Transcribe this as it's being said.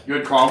You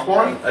had calm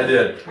porn? I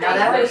did. Now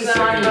that would be You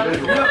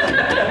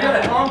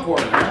have calm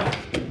porn, man.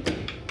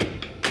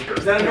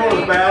 He's not going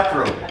to the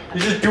bathroom.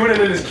 He's just doing it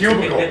in his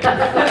cubicle.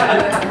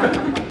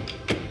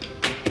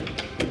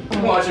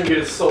 Watch him get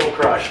his soul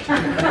crushed.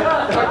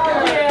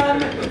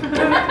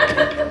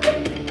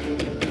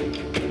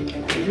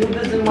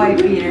 Zubas and white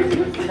beaters.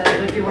 That's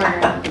what you're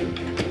wearing. A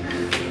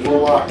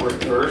little awkward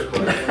at first,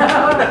 but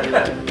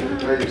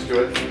I'm used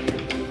to it.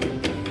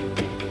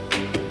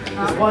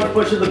 Just one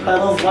push of the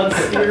pedals, one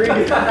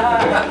steering.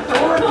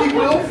 Dorothy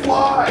will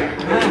fly!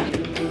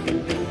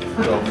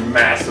 A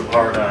massive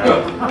hard on.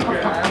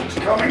 Just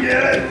come and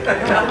get it!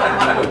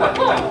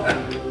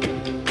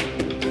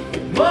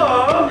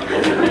 Mom!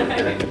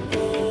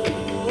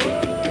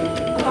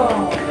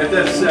 Have to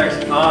have sex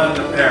on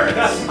the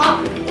parents.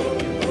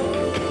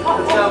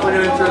 That's not an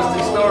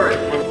interesting story.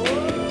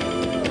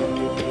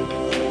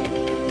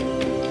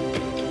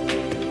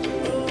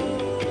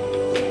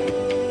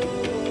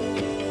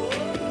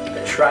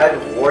 A tribe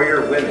of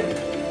warrior women,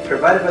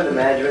 provided by the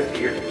management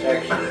for your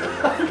protection.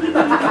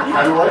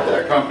 I do like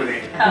that company.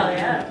 Hell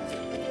yeah.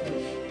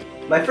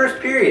 My first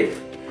period,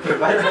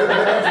 provided by the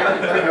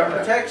management for your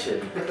protection.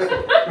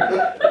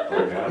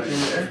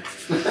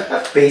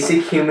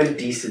 Basic human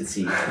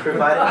decency,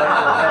 provided by the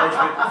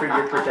management for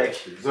your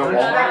protection. Is that We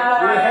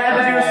Walmart?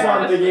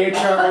 had to do something.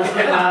 HR was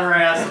getting on our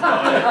ass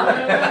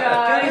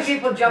about Too many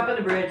people jumping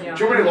the bridge, you know.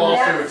 Too many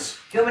lawsuits.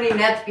 Too many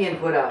nets being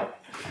put out.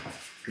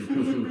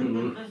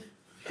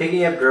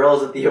 Picking up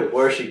girls at the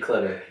abortion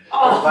clinic,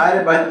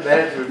 provided by the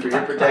management for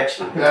your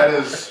protection. That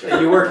is.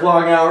 it. You work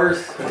long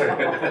hours. Be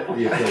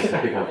a place to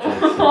pick up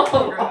chicks.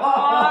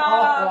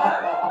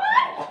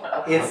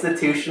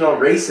 Institutional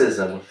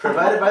racism,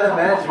 provided by the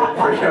management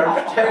for your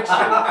protection.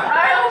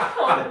 I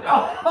thought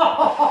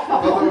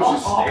that was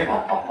just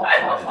standard.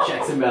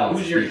 Checks and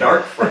balances. Who's your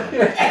dark friend?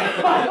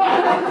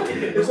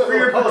 It's For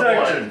your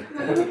protection.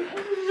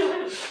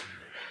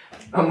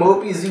 A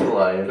mopey zoo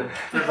lion,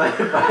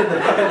 provided by the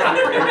management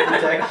for your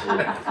protection.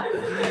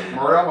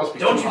 Morale must be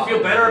Don't too you high.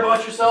 feel better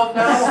about yourself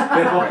now?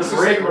 Spin up the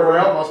brake.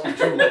 Morale must be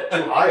too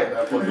high in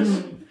that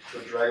place to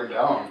drag him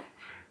down.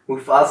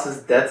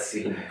 Mufasa's death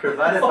scene,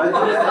 provided by the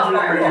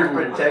management for your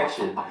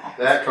protection.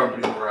 That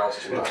company's morale's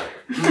too high.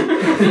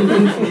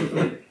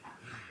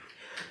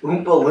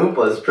 Oompa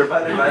Loompas,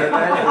 provided by the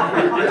management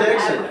for your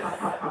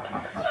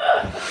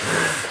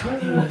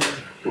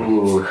protection.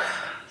 Ooh,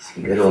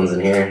 some good ones in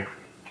here.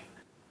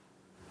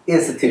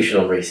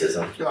 Institutional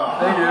racism.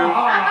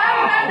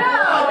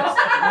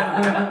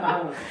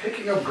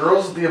 Picking up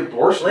girls at the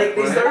abortion Like,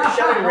 they clinic. started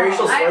shouting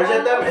racial slurs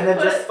at them and then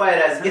justify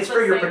it as, it's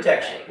for your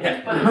protection.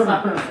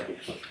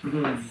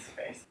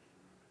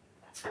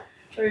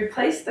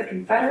 Replace the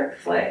Confederate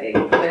flag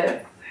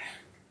with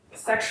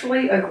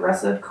sexually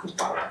aggressive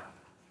koala.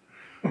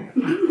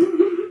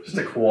 Just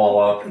a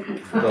koala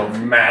with a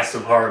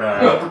massive hard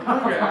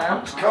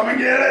on. Just come and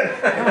get it!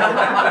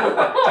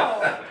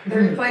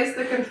 Replace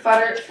the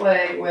Confederate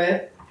flag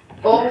with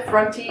full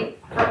frontal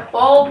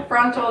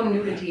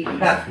nudity.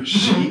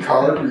 She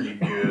colored really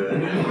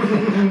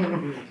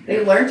good.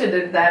 They learned to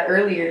do that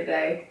earlier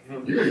today.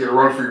 You're gonna get a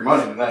run for your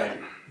money tonight.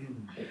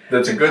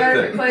 That's a good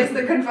thing. Replace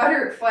the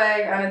Confederate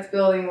flag on its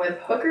building with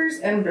hookers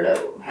and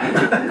blow.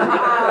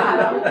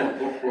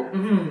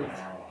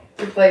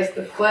 Replace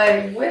the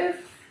flag with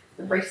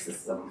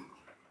racism.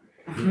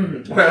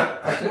 Well,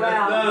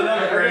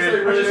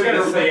 we're just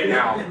gonna say it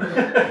now.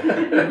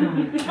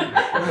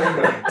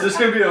 It's just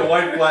gonna be a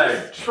white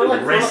flag.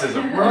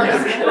 Racism. We're not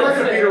gonna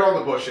beat around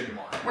the bush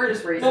anymore. We're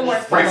just racist. No more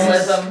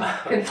federalism.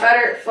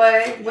 Confederate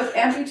flag with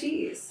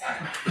amputees.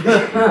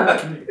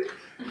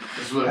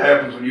 This is what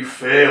happens when you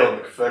fail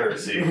the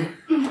Confederacy.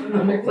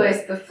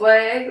 Replace the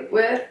flag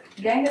with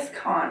Genghis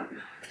Khan.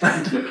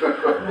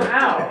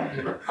 Wow.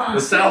 The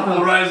South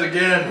will rise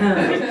again.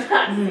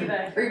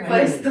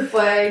 Replace the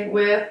flag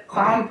with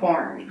clown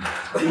porn.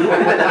 Alright.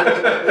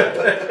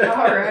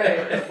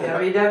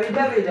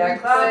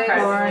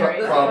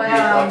 www.cloudporn. The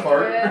Clown flag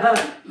porn.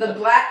 with the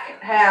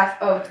black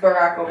half of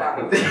Barack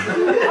Obama.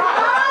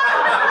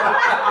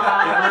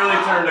 You really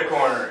turned a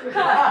corner. I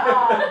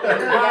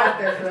really got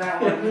there for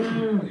that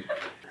one.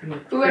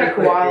 Who had a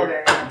koala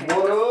bear?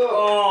 What up?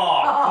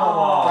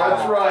 Oh,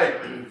 That's right.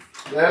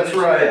 That's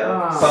right.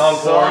 Clown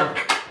porn.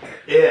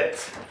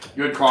 It.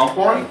 You had calm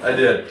porn? I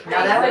did.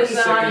 Now that would be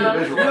Sick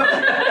individual. You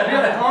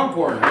have calm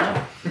porn,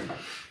 man.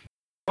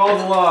 Call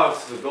the law.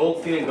 This is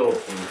Goldstein and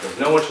Goldstein because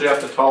no one should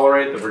have to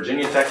tolerate the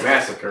Virginia Tech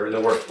massacre in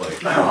the workplace.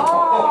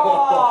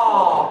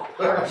 Oh!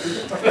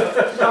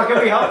 How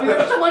can we help you?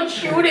 There's one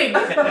shooting.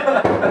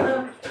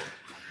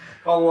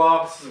 Call the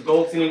law. This is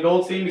Goldstein and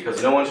Goldstein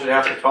because no one should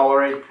have to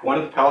tolerate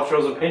Gwyneth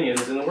Paltrow's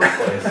opinions in the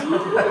workplace.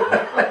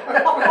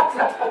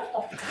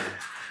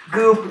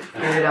 goop.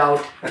 Get it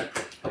out.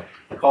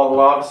 Call the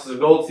law offices of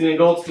Goldstein and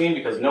Goldstein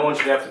because no one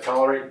should have to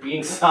tolerate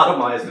being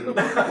sodomized in the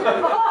We've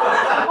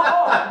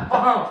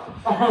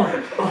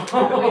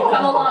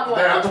come a long way.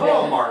 That's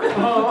Walmart.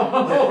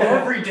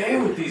 Every day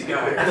with these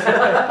guys.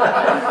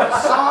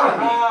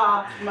 Sodomy.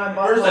 My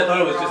First I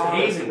thought it was just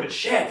hazing, but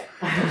shit.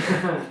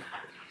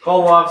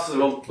 Call the law offices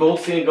of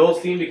Goldstein and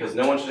Goldstein because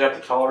no one should have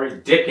to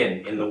tolerate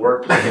dickin in the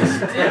workplace.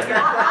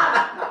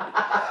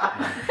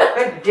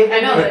 I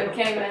know, they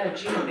can't even have a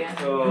G again.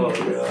 Oh,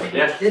 God.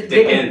 Yeah, Dick-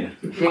 dickin.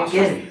 Dick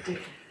in.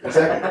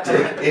 Exactly,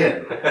 dig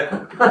in.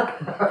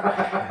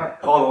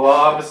 Call the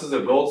law offices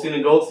of Goldstein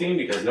and Goldstein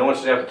because no one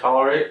should have to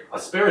tolerate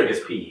asparagus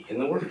pee in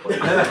the workplace.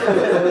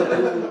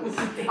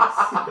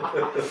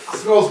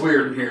 Smells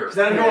weird in here. He's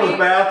not even going to the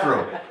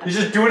bathroom. He's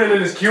just doing it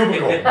in his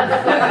cubicle.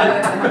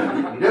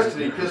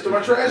 Yesterday, he pissed in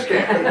my trash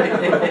can.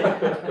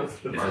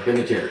 Mark in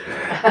the chair.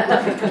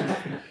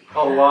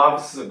 Call the law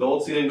offices of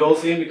Goldstein and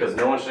Goldstein because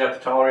no one should have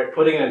to tolerate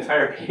putting an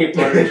entire peanut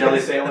butter and jelly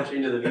sandwich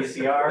into the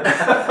VCR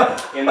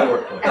in the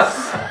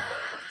workplace.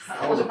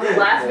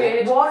 Last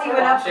page. Won't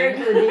even upgrade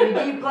to the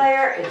DVD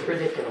player. It's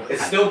ridiculous.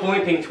 It's still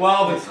blinking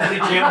 12 and somebody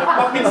jammed the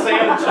fucking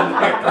sandwich in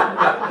there.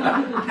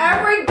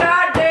 Every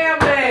goddamn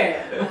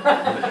day.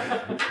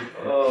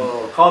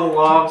 Oh, call the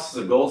law offices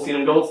of Goldstein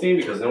and Goldstein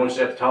because no one should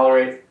have to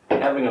tolerate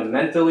having a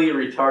mentally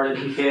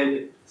retarded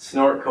kid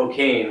snort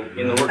cocaine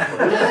in the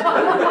workplace.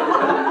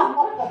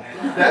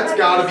 That's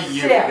gotta be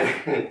you.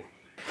 Sick.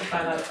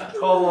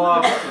 Call the law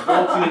offices of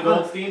Goldstein and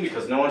Goldstein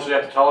because no one should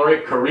have to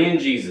tolerate Korean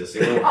Jesus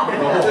in the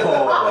workplace.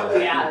 Oh,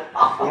 Yeah.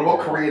 What about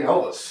Korean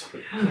Elvis?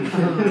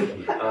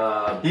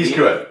 he's Being-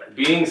 good.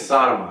 Being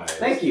sodomized.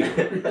 Thank you.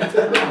 Cause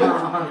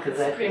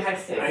that Pretty high I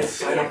stakes.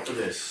 sign up for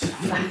this.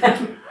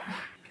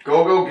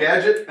 Go-go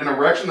gadget, an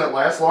erection that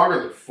lasts longer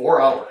than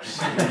 4 hours.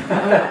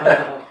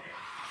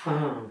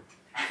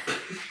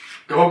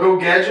 Go-go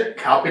gadget,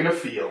 copying a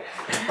field.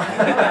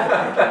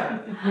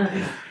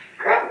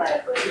 Grab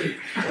my foot.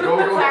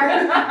 Go-go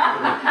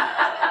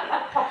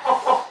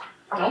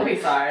Don't be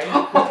sorry.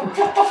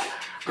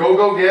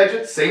 Go-go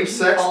gadget,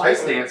 same-sex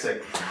ice dancing.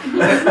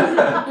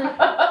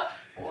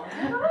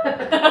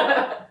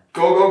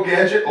 Go-go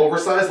gadget,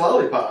 oversized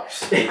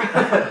lollipops.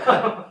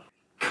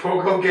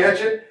 Go-go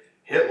gadget,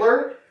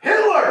 Hitler.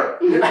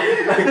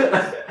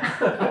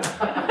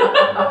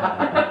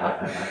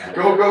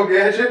 Go-go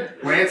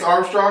gadget, Lance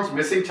Armstrong's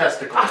missing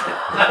testicle.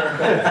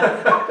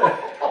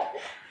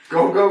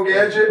 Go-go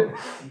gadget,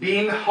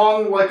 being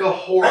hung like a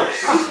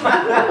horse.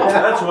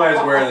 That's why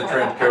he's wearing the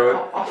trench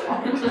coat.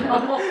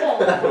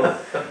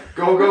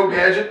 Go-go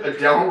gadget, a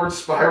downward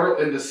spiral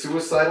into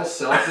suicidal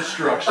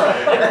self-destruction.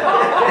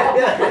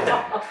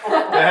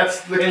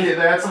 That's the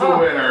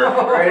winner.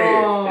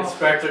 Right,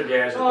 Inspector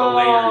Gadget, the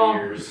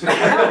later years.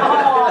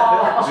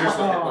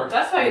 Seriously, Hitler.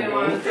 That's why you didn't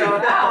want to throw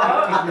it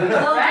out.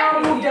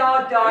 little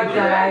dog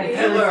died.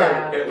 Really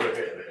sad.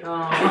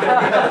 Oh.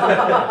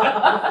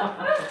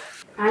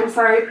 I'm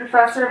sorry,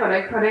 Professor, but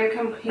I couldn't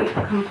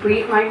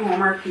complete my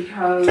homework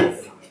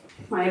because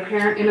my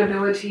apparent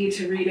inability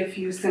to read a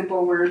few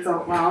simple words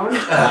out loud.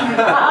 That's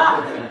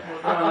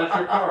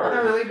your A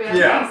card. really bad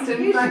Yeah. yeast You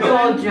should infection.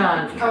 call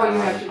John. Oh, you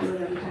have to do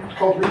it every time.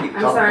 Called reading.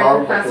 I'm Top sorry,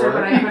 bottom Professor,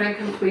 before. but I couldn't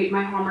complete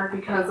my homework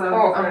because of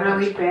a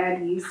really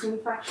bad yeast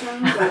infection.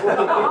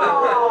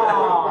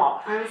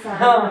 Oh. I'm sorry,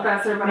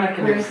 Professor, but I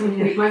couldn't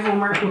complete my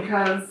homework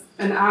because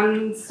an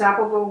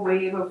unstoppable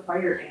wave of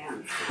fire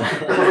ants.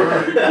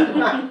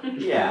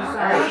 Yeah.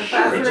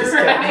 Sorry, It just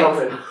Professor. kept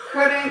coming.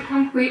 Couldn't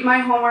complete my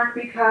homework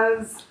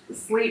because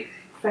sleep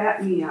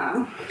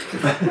fatnia.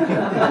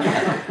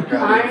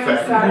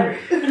 I'm sorry,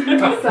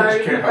 sorry,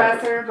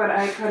 Professor, but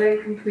I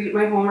couldn't complete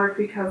my homework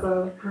because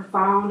of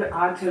profound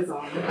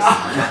autism.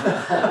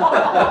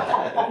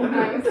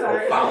 I'm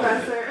sorry,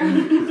 Professor,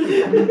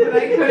 but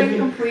I couldn't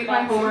complete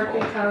my homework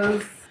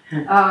because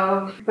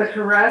of the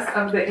caress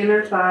of the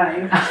inner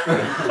thigh.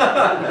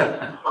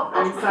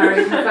 I'm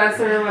sorry,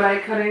 Professor, but I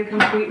couldn't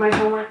complete my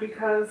homework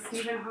because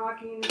Stephen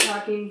Hawking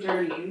talking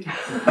dirty.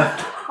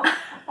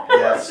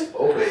 Yes.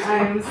 Oh, baby.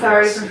 I'm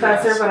sorry, Yes,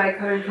 Professor, yes. but I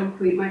couldn't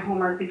complete my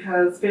homework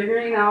because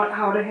figuring out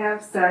how to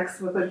have sex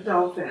with a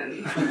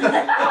dolphin.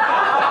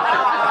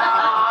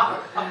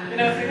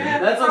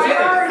 That's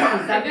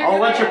okay. I'll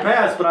let you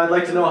pass, but I'd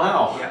like to know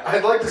how.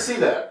 I'd like to see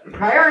that.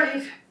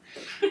 Priorities.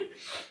 I'd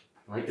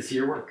like to see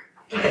your work.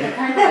 Kind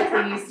of like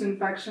the yeast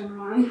infection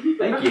one.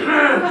 Thank you.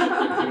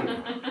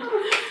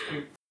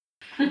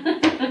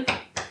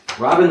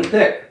 Robin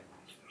Thicke.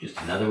 Just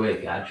another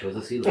way God chose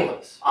us he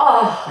loves.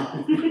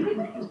 Oh.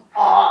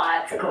 Oh,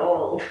 that's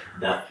cold.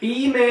 The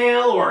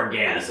female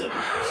orgasm.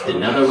 Just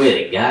another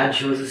way that God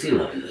shows us he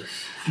loves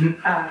us.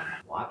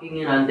 Walking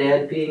in on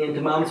dad peeing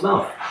into mom's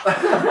mouth.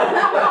 Just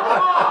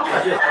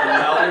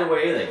another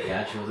way that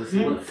God shows us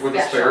he loves us. With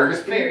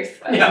asparagus. Very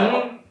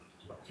special.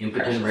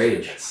 Impotent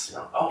rage.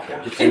 Oh,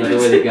 Just another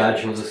way that God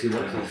shows us he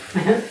loves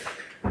us.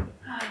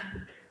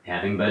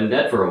 Having been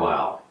dead for a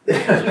while.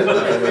 Just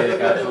another way that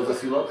God shows us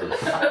he loves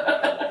us.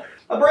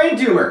 A brain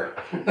tumor.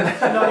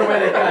 Just another way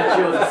that God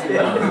shows us he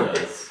loves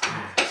us.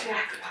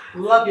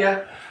 Love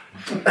ya.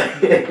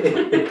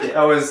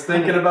 I was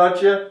thinking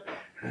about you.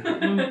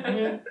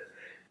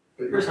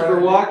 Christopher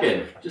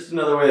Walken. Just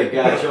another way that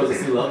God shows us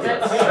he loves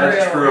us.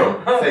 That's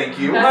true. Thank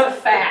you. That's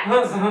a fact.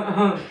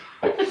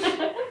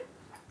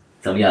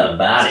 Tell me all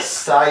about it.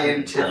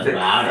 Scientific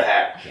About it.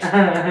 fact.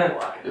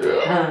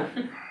 Yeah.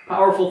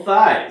 Powerful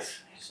thighs.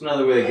 Just It's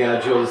another way that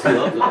God shows us He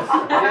loves us.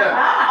 Yeah.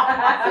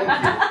 Thank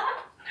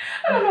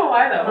I don't know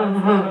why that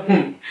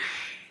one's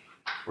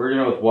We're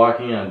gonna go with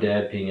walking on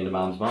Dad peeing into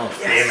Mom's mouth.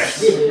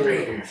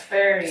 It's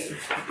very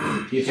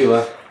You too,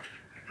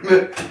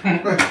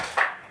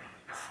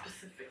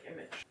 specific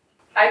image.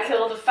 I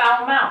killed a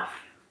foul mouth.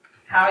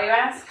 How you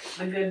ask?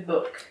 The good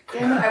book.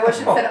 I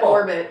wish it said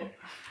orbit.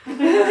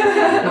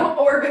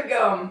 Orbit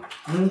gum.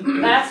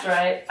 That's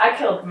right. I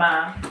killed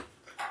Mom.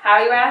 How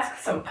you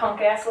ask? Some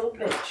punk ass little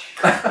bitch.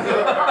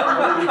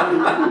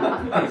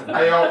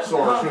 I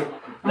outsource.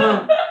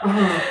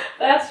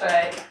 That's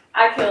right.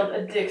 I killed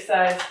a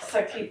dick-sized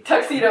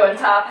tuxedo and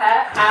top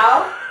hat.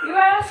 How, you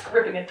ask?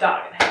 Ripping a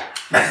dog in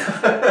half.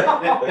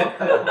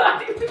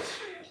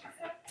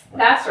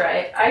 That's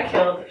right. I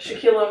killed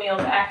Shaquille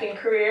O'Neal's acting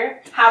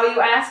career. How,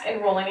 you ask?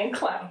 Enrolling in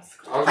clown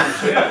school. I was gonna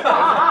say that.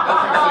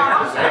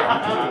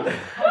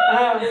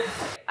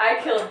 I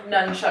killed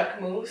nunchuck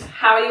moves.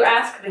 How, you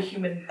ask? The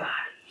human body.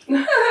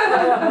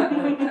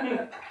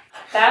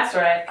 That's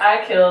right.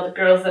 I killed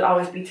girls that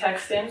always be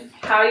texting.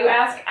 How, you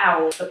ask?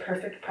 Owl, the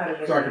perfect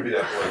predator. It's not gonna be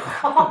that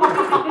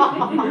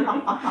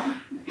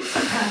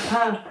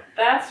way.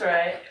 That's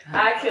right.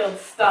 I killed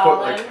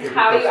Stalin.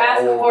 How, you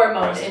ask?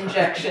 Hormone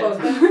injections.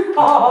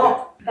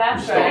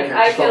 That's right.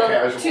 I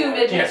killed 2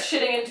 midgets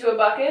shitting into a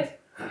bucket.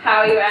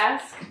 How, you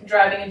ask?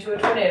 Driving into a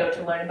tornado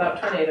to learn about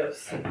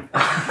tornadoes.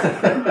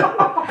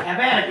 Have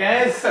at it,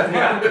 guys.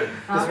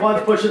 Just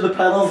one's pushing the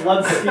pedals,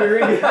 one's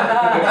steering.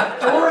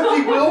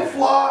 Dorothy will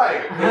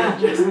fly.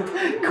 Just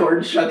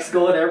corn shucks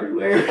going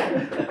everywhere.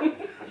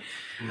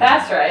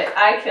 That's right.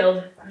 I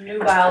killed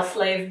nubile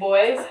slave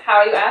boys.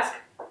 How, you ask?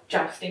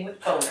 Jousting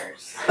with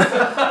boners. Got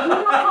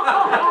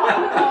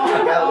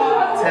a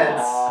little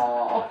intense.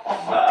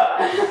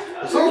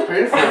 It sounds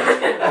painful.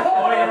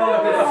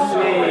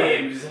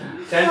 Slaves.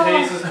 10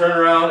 paces, turn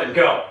around, and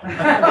go. Oh my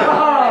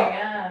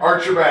god.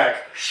 Arch your back.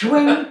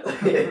 Swing. That's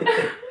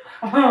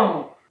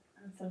some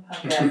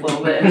punk ass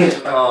little bitch.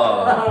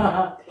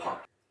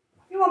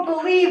 You won't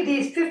believe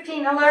these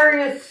 15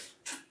 hilarious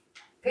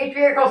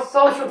patriarchal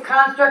social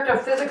construct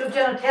of physical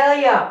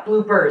genitalia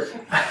bloopers.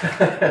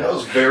 That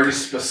was very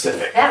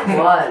specific. That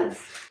was.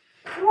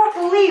 You won't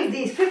believe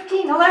these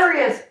 15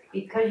 hilarious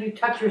because you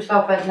touch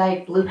yourself at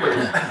night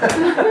bloopers.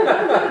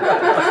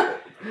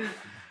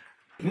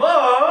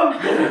 Mom!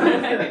 Try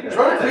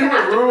to clean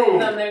the room.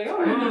 Then they're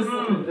yours.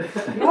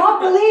 You won't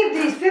believe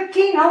these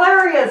 15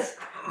 hilarious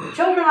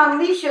children on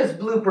leashes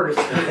bloopers.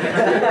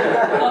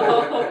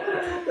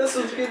 This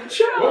was good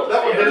Whoop,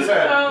 that one hit his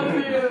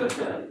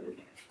head.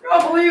 You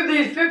won't believe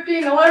these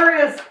 15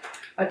 hilarious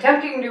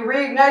attempting to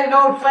reignite an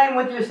old flame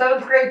with your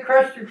 7th grade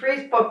crush through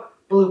Facebook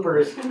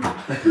bloopers.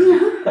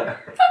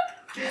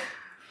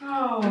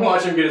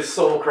 Watch him get his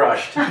soul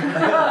crushed.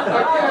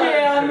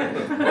 Again.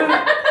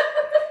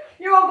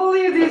 You won't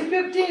believe these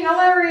 15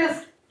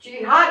 hilarious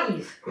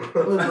jihadis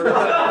bloopers.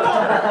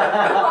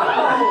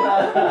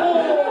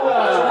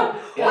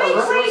 Wait,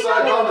 look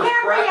at the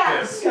camera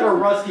yet. It's got a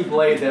rusty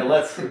blade there.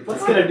 Let's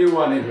get a new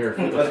one in here.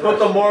 Let's put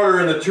the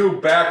mortar in the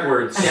tube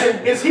backwards.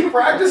 Is he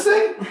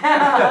practicing?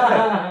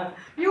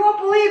 You won't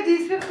believe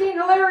these 15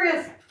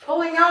 hilarious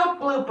pulling out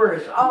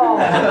bloopers. Oh.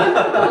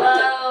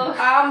 Hello.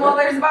 Well,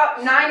 there's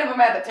about 9 of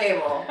them at the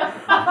table.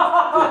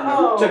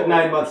 Took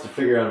 9 months to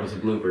figure out it was a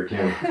blooper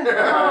too.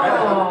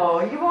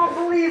 Oh, you won't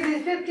believe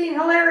these 15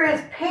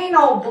 hilarious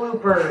panel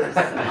bloopers.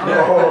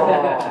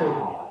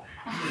 Oh.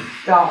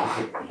 Don't.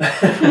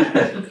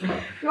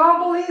 You won't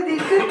believe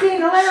these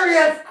 15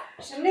 hilarious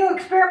new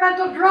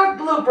experimental drug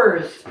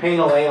bloopers.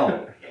 Painal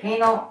anal.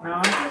 Panel? No,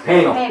 I just said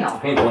Panel. panel.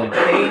 Painful anal.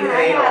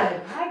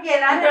 I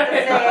didn't have to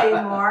say it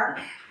anymore.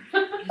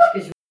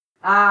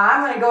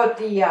 I'm going to go with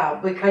the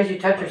because you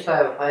touch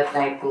yourself at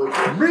night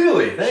blooper.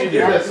 Really? She Thank did you.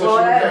 that, so she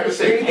would have to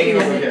say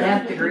anal in the again.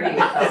 10th degree.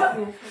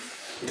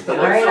 So.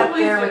 Right up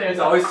there with It's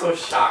always so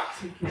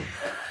shocked.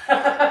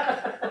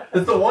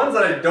 It's the ones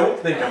that I don't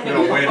think I'm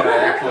gonna win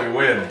that actually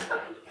win.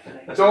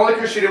 It's only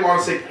because she didn't want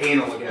to say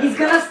anal again. He's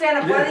going to stand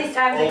up one of these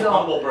times and Old go,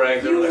 humble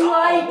brags. you They're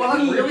like oh,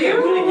 me. really? You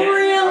I'm gonna get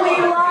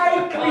really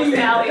like Oh, me.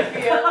 Sally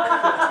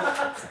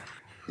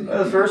Field.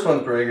 This first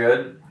one's pretty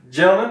good.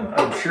 Gentlemen,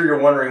 I'm sure you're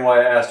wondering why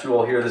I asked you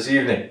all here this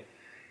evening.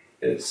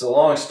 It's a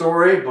long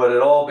story, but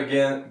it all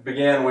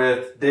began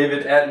with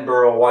David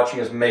Attenborough watching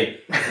his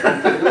mate. A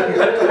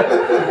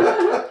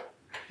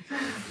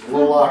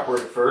little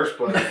awkward at first,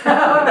 but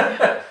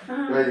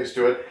got used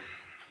to it.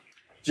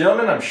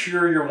 Gentlemen, I'm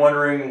sure you're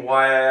wondering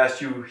why I asked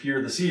you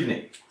here this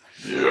evening.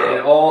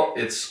 Yeah.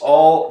 It's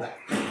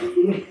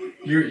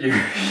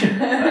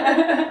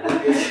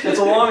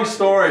a long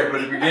story,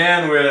 but it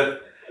began with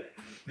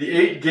the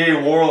 8 gay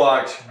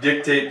warlocks who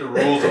dictate the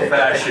rules of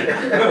fashion.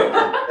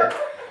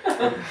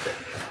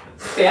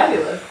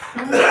 Fabulous.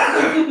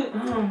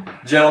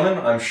 Gentlemen,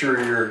 I'm sure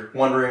you're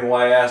wondering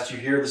why I asked you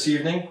here this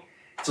evening.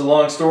 It's a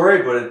long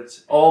story, but it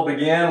all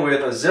began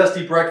with a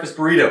zesty breakfast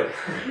burrito.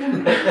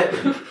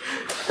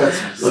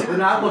 We're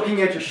not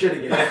looking at your shit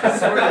again. I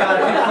swear to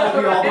God, if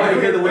you call me all by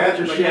here to look at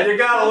your shit. You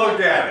gotta look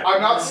at it.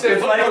 I'm not sift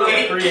It's like through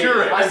eight it.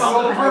 carrots. I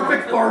Found the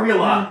perfect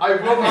formula. I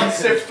will not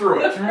sift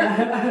through it.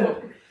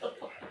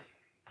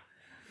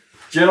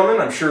 Gentlemen,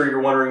 I'm sure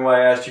you're wondering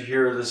why I asked you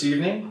here this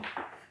evening.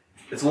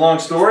 It's a long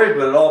story,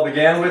 but it all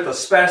began with a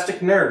spastic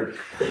nerd.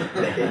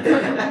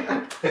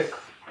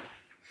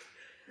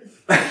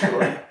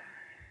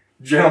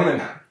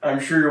 Gentlemen, I'm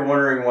sure you're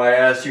wondering why I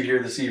asked you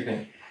here this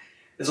evening.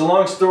 It's a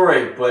long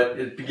story, but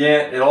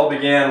it all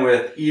began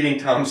with eating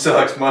Tom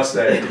Selleck's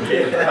mustache to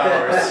gain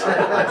powers.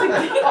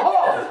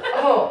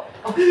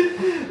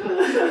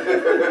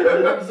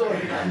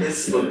 It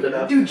slipped it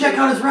up. Dude, check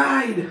out his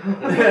ride.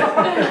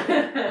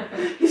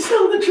 He's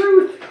telling the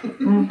truth.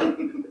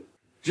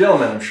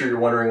 Gentlemen, I'm sure you're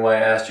wondering why I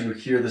asked you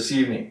here this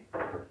evening.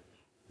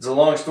 It's a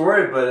long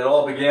story, but it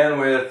all began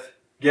with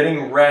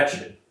getting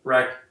ratchet.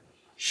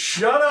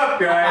 Shut up,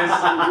 guys!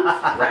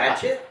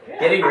 Ratchet?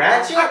 Getting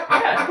ratchet?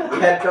 Yeah.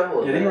 We had trouble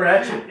with Getting that.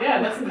 ratchet. Yeah,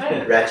 that's the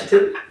thing.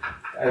 Ratcheted?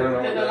 I don't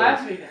know. Did What the that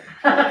last weekend.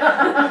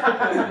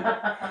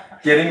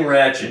 is. Getting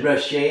ratchet.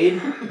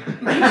 Shade.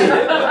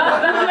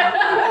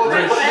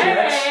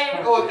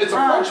 Oh, it's a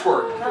French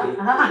word.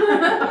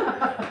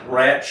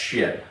 Rat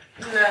shit.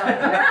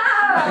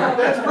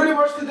 That's pretty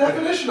much the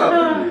definition of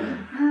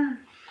it.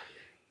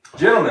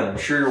 Gentlemen, I'm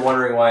sure you're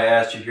wondering why I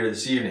asked you here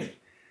this evening.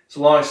 It's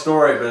a long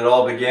story, but it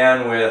all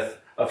began with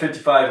a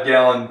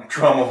 55-gallon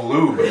drum of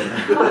lube.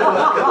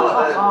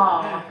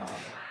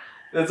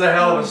 It's a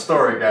hell of a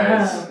story,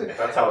 guys. If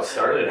that's how it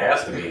started, it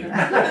has to be.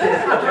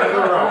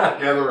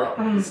 Gather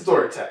around.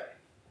 Story time.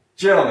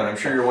 Gentlemen, I'm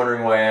sure you're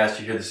wondering why I asked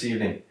you here this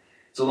evening.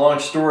 It's a long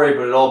story,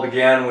 but it all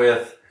began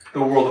with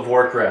the World of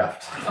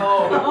Warcraft.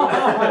 Oh,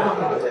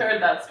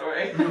 heard that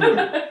story.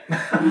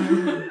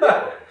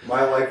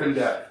 My life and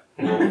death.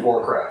 World of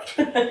Warcraft.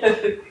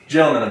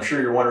 Gentlemen, I'm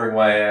sure you're wondering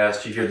why I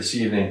asked you here this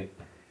evening.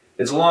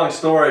 It's a long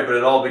story, but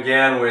it all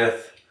began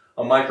with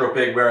a micro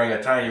pig wearing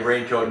a tiny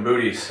raincoat and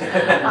booties.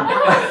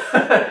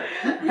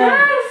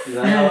 Yes! He's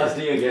on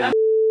LSD again.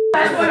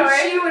 That's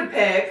what She would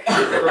pick.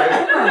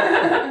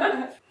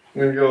 I'm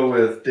gonna go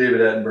with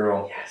David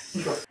Attenborough.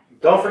 Yes.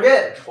 Don't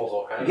forget, Pulls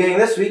all kinds. beginning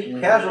this week,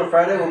 Casual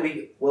Friday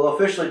will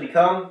officially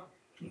become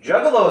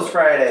Juggalos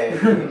Friday.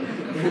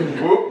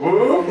 Whoop,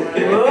 whoop.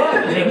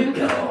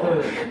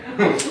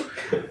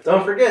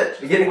 Don't forget,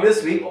 beginning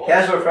this week,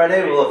 Casual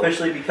Friday will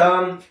officially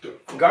become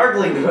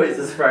Gargling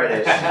Noises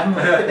Friday.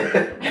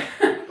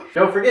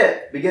 Don't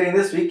forget, beginning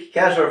this week,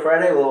 Casual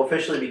Friday will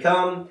officially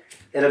become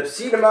an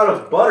obscene amount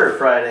of butter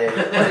Friday.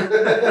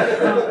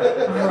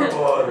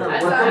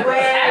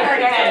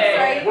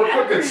 We're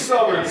cooking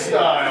Southern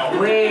style.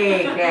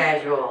 Way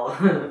casual.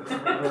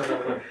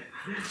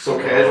 So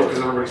casual because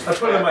everybody's I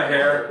put it in my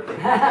hair.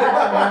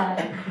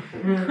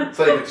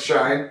 so you get to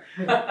shine.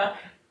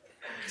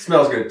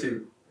 Smells good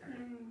too.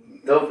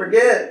 Don't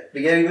forget,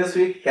 beginning this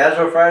week,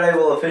 Casual Friday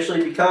will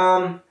officially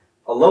become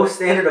a low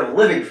standard of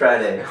living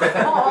Friday.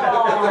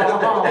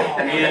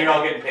 Meaning you're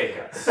all getting pay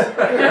cuts.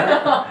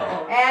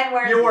 And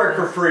where You work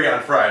for free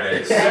on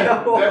Fridays.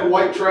 That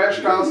white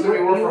trash costume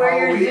you wore You for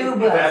wear your Halloween,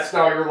 Zubas. that's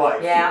now your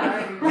life.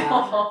 Yeah.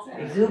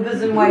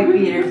 Zubas and white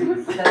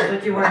beaters. That's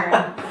what you're wearing.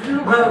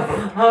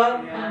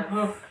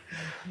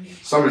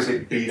 Somebody's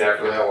getting beat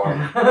after that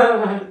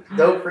one.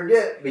 Don't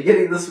forget,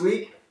 beginning this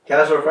week,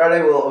 Casual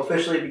Friday will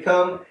officially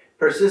become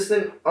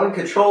persistent,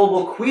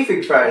 uncontrollable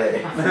queefing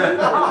Friday.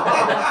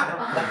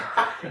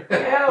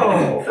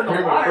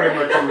 Pretty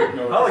much a week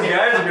notice. All the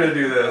guys are gonna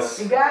do this.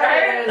 You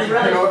guys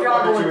really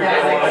struggle with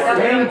that.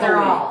 Except for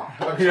all.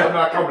 I'm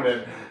not coming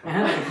in.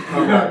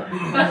 I'm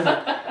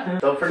done.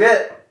 Don't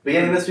forget,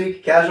 beginning this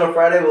week, Casual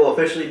Friday will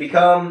officially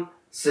become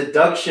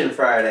Seduction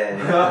Friday.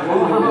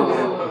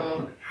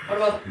 What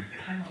about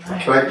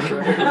Can I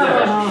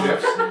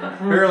shifts?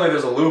 Apparently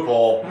there's a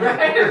loophole.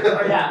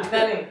 yeah,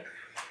 many.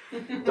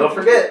 Don't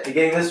forget,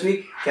 beginning this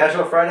week,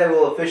 Casual Friday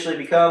will officially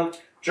become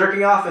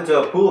Jerking Off into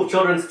a Pool of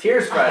Children's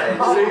Tears Friday.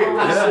 See,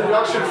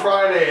 Seduction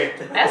Friday.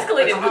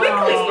 Escalated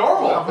quickly. It's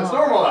normal. It's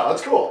normal now.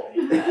 That's cool.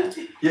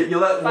 You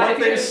let one 5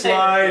 thing years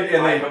slide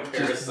and they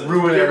just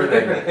ruin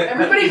everything.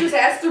 Everybody just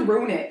has to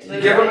ruin it. Give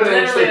them an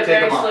inch, Literally they a take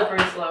very them off.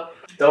 slippery slope.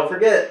 Don't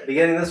forget,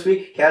 beginning this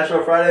week,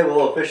 Casual Friday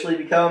will officially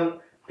become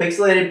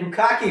Pixelated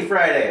Bukkake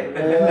Friday.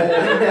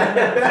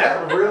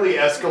 That really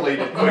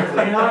escalated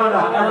quickly.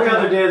 No. Every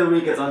other day of the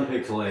week it's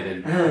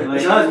unpixelated.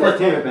 Like, let's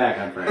take it back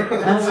on Friday.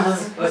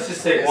 Let's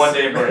just take one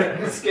day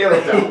break. Scale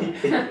it down.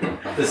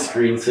 The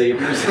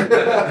screensavers.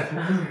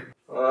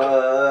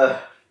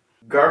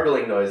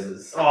 Gargling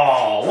noises.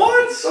 Oh,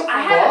 what?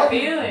 I had a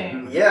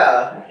feeling.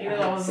 Yeah, Even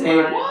though it was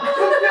Same.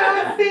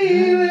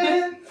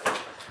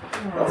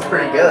 that's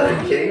pretty good. Are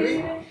you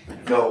kidding me?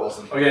 No, it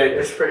wasn't. Okay,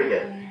 It's pretty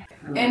good.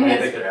 In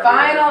his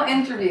final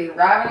interview,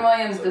 Robin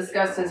Williams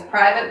discussed his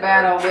private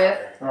battle with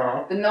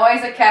the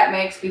noise a cat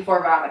makes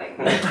before vomiting.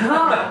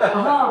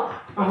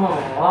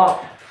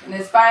 In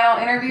his final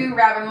interview,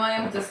 Robin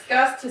Williams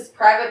discussed his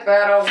private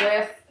battle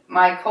with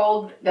my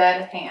cold,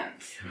 dead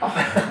hands.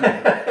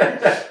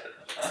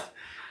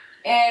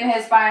 In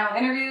his final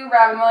interview,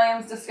 Robin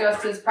Williams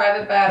discussed his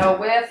private battle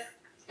with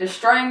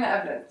destroying the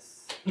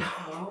evidence.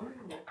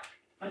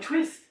 A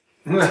twist.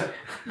 He lived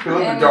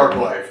a dark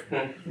life.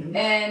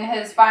 In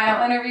his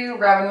final interview,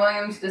 Robin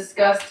Williams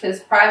discussed his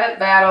private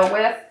battle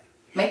with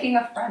making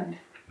a friend.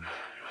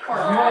 Poor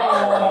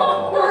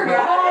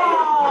guy.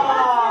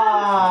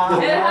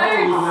 It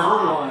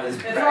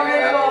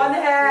hurts. On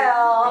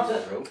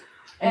hell.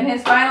 In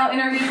his final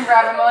interview,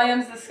 Robin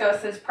Williams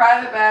discussed his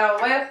private battle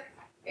with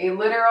a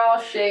literal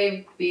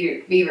shaved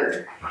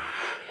beaver.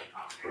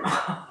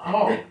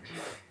 Oh.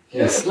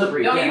 Yeah,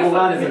 slippery. No, Can't you hold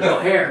on to his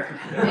hair.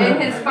 In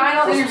his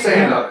final What's interview,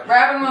 saying of it?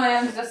 Robin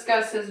Williams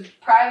discussed his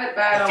private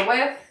battle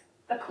with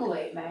the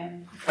Kool-Aid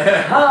Man.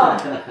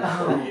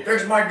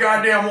 Fix my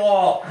goddamn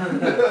wall. In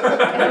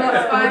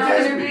his final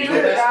interview,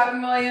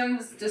 Robin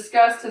Williams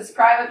discussed his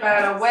private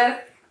battle with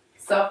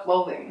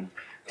self-loathing.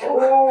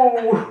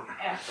 Oh.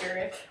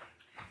 Accurate.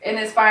 In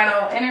his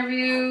final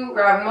interview,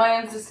 Robin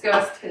Williams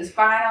discussed his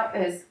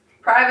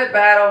private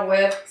battle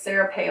with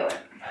Sarah Palin.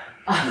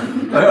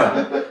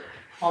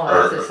 Oh,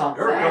 that's just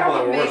something. There are a couple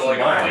that were worse Like than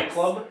a mine. Fight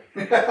Club.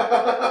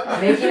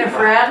 Making a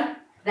friend?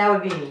 That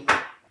would be me.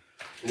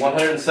 The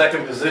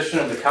 102nd position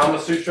of the Kama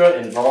Sutra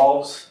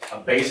involves a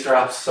bass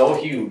drop so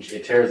huge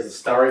it tears the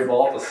starry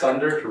vault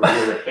asunder to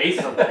reveal the face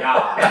of the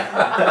god.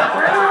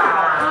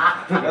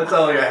 That sounds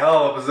like a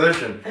hell of a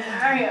position.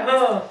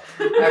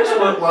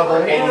 Expert level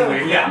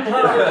only. Yeah.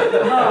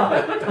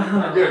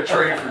 You get a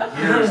trade for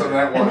years on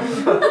that one.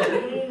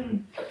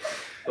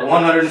 The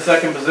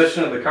 102nd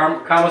position of the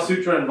Kama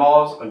Sutra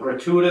involves a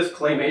gratuitous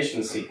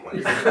claymation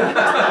sequence.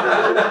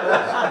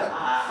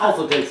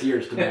 Also takes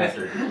years to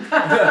master. The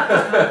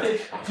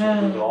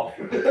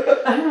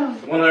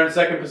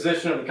 102nd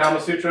position of the Kama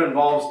Sutra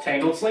involves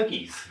tangled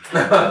slinkies.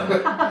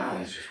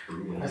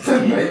 That's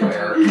a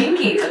nightmare.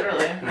 Kinky,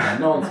 literally.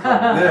 No one's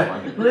calling that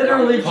one.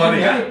 Literally.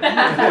 Funny.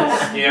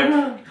 Skip.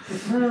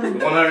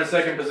 The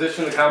 102nd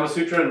position of the Kama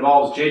Sutra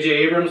involves J.J.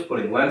 Abrams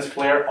putting lens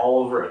flare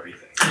all over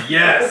everything.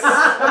 Yes.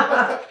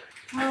 The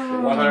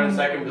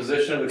 102nd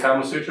position of the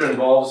Kama Sutra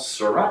involves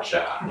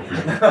sriracha.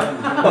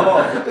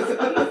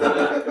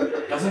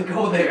 Doesn't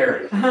go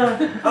there.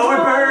 Oh,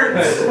 it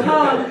burns.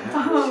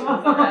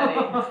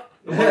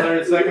 The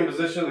 102nd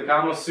position of the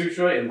Kama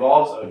Sutra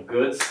involves a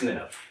good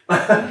sniff. The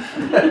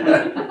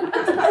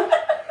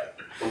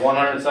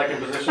 102nd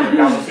position of the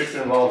Kama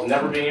Sutra involves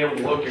never being able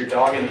to look your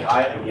dog in the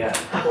eye again.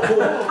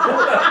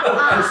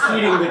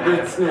 Preceding the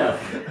good sniff.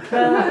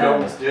 I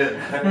almost did.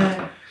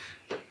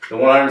 The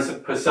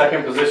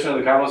 102nd position of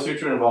the Kama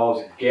Sutra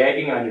involves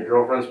gagging on your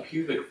girlfriend's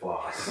pubic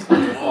floss.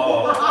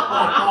 Oh.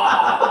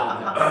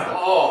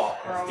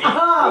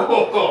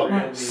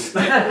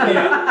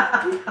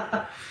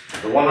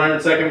 The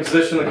 102nd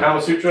position of the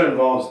Kama Sutra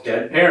involves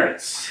dead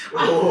parents.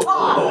 I'm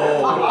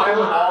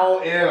all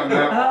in on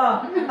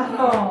that You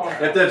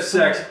have to have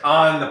sex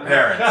on the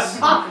parents.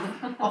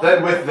 one.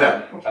 Then with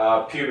them.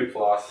 Pubic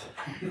floss.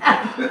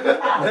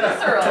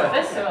 Visceral,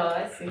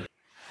 I see.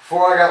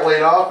 Before I got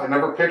laid off, I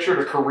never pictured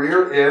a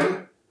career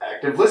in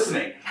active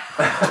listening.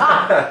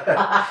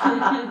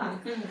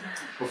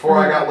 Before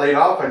I got laid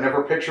off, I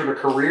never pictured a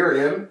career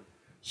in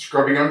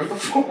scrubbing under the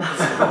floor.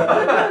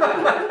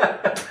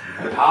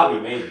 Good hobby,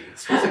 maybe.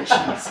 Smells like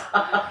cheese.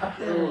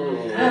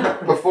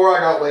 Before I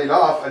got laid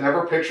off, I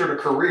never pictured a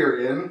career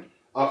in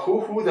a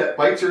hoo-hoo that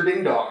bites her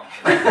ding-dong.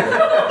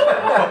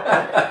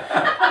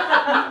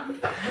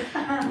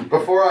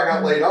 Before I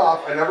got laid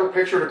off, I never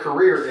pictured a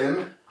career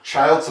in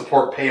child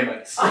support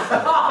payments.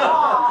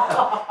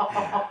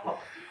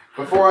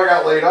 Before I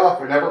got laid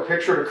off, I never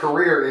pictured a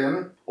career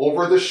in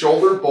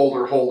over-the-shoulder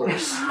boulder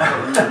holders.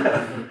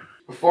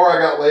 Before I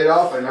got laid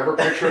off, I never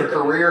pictured a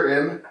career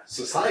in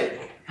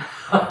society.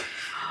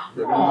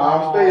 Living in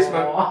mom's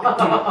basement.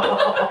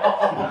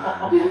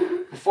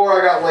 Before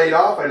I got laid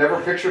off, I never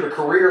pictured a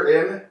career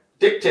in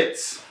dick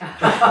tits. You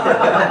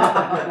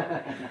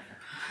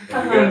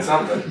got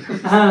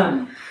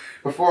something.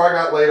 Before I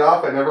got laid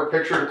off, I never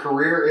pictured a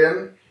career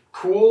in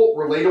cool,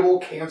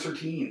 relatable cancer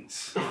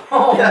teens.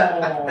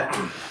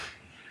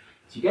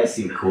 You guys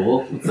seem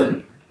cool.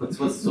 What's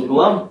so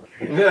glum?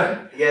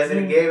 Yeah. You guys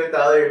in a game with the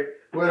other.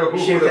 Wait a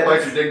hoo-hoo that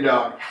bites your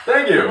ding-dong.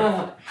 Thank you.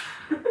 Oh.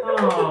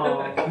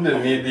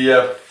 Didn't need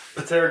the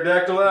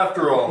pterodactyl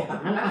after all.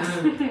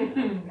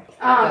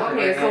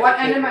 Okay, so what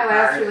ended my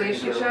last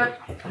relationship?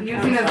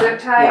 Using a zip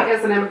tie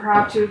as an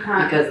impromptu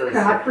cock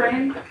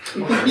frame.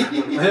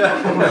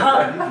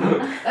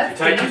 That's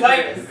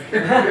Tight.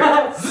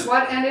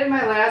 What ended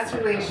my last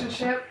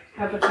relationship?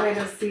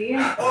 Hepatitis C.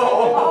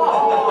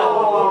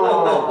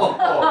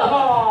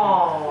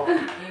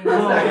 It's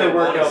not gonna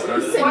work out.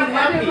 What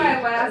ended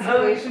my last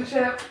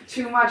relationship?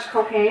 Too much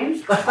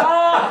cocaine.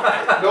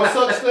 No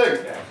such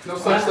thing. No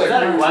such Is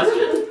that a thing.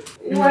 question?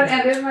 What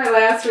ended my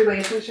last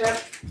relationship?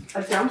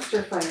 A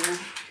dumpster fire.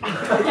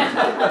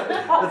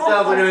 That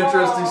sounds like an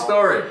interesting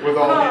story. With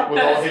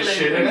all his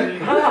shit in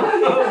it.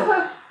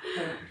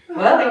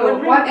 Well, it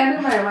would What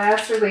ended my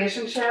last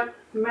relationship?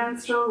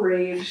 menstrual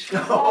rage.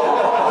 With the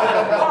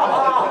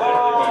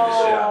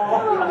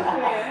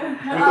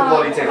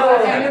bloody tail.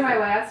 What ended my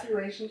last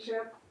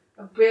relationship?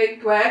 A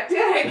big black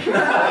dick.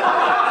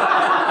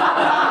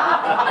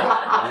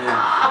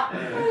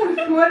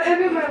 What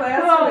ended my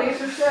last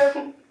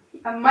relationship?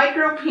 A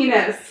micro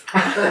penis.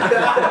 Which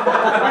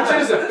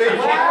is a big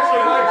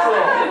micro.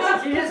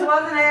 She just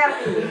wasn't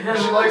happy.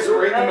 She likes it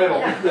right in the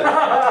middle.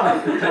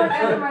 What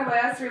ended my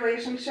last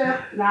relationship?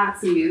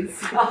 Nazis.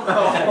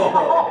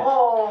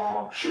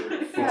 Oh.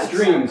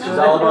 Extremes. She's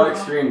all about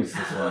extremes,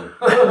 this one.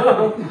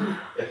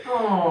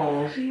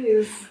 Oh.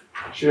 Jeez.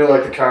 She didn't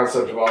like the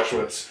concept of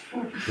Auschwitz.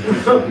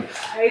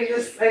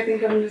 I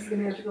think I'm just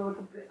gonna have to go with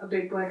a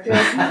big black dick.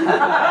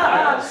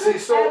 See,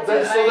 so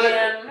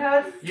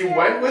that you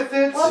went with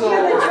it, Well, so you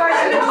have the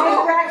choice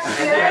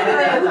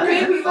of a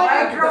big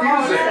black dick or a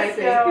micro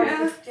confusing.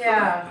 penis.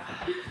 Yeah.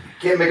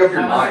 Can't make up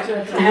your mind.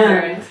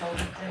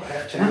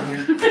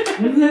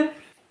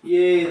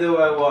 Yea, though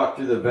I walk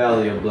through the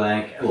valley of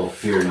blank, I will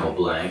fear no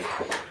blank.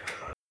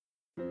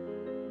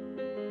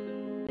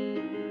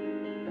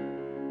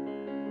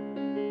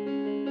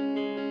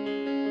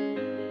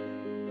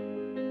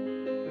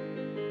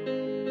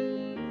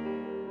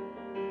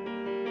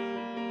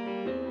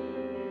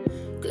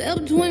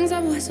 Clipped wings, I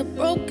was a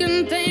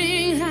broken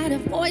thing. Had a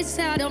voice,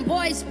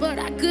 but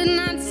I could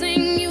not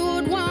sing. You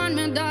would want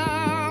me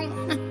down.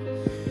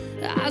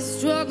 I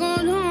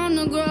struggled on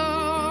the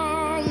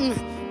ground.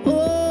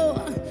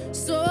 Oh,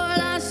 so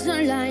lost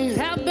the line,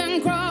 have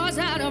been crossed.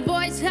 Had a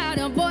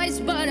voice,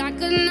 but I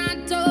could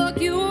not talk.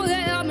 You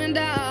held me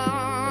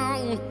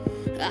down.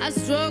 I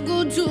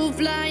struggle to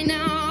fly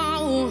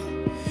now.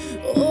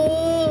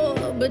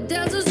 Oh, but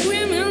there's a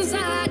scream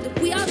inside that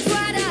we are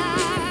tried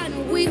out.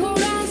 We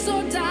hold on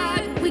so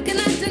tight, we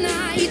cannot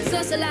deny it's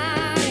us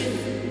alive.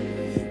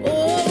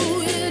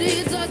 Oh, it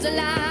is us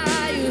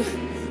alive.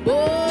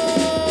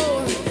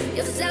 Oh,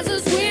 yes, there's a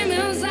scream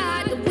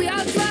inside that we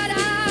are tried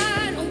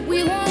out. We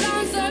hold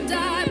on so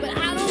tight, but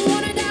I don't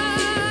wanna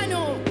die.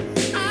 No,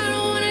 I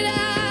don't wanna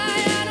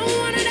die. I don't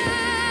wanna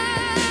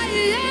die.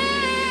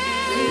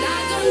 Yeah. And I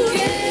don't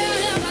care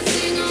if I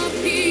sing off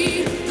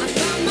key. I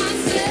found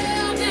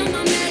myself in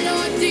my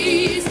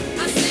melodies.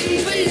 I sing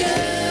for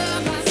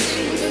love, I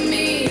sing for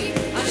me.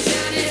 I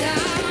shout it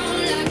out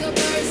like a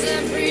bird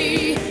set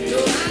free. No,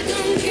 I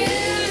don't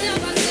care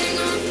if I sing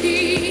off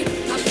key.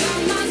 I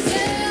found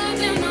myself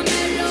in my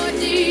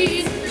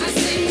melodies. I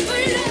sing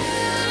for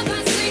love, I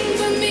sing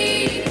for me.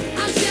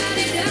 I shout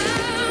it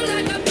out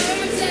like a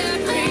bird set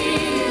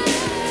free.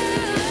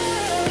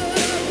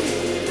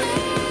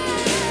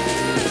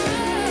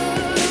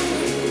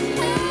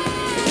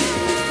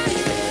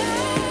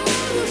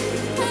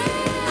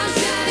 I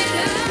shout it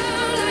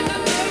out like a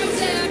bird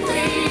set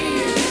free.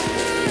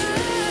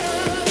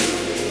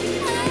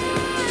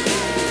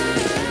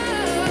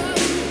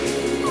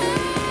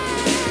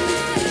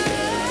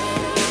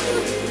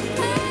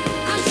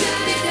 I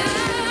shout it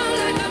out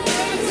like a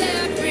bird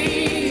set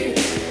free.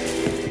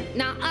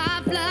 Now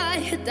I fly,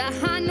 hit the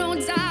high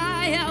notes. I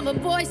have a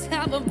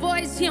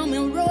voice, hear me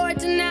roar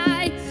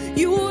tonight.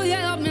 You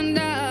held me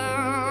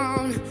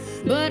down,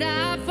 but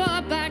I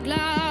fought back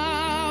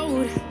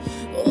loud.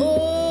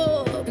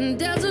 Oh, and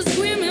there's a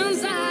scream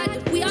inside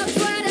that we are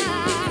tried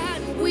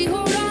out. We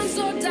hold on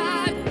so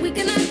tight, we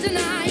cannot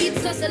deny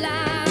it's us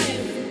alive.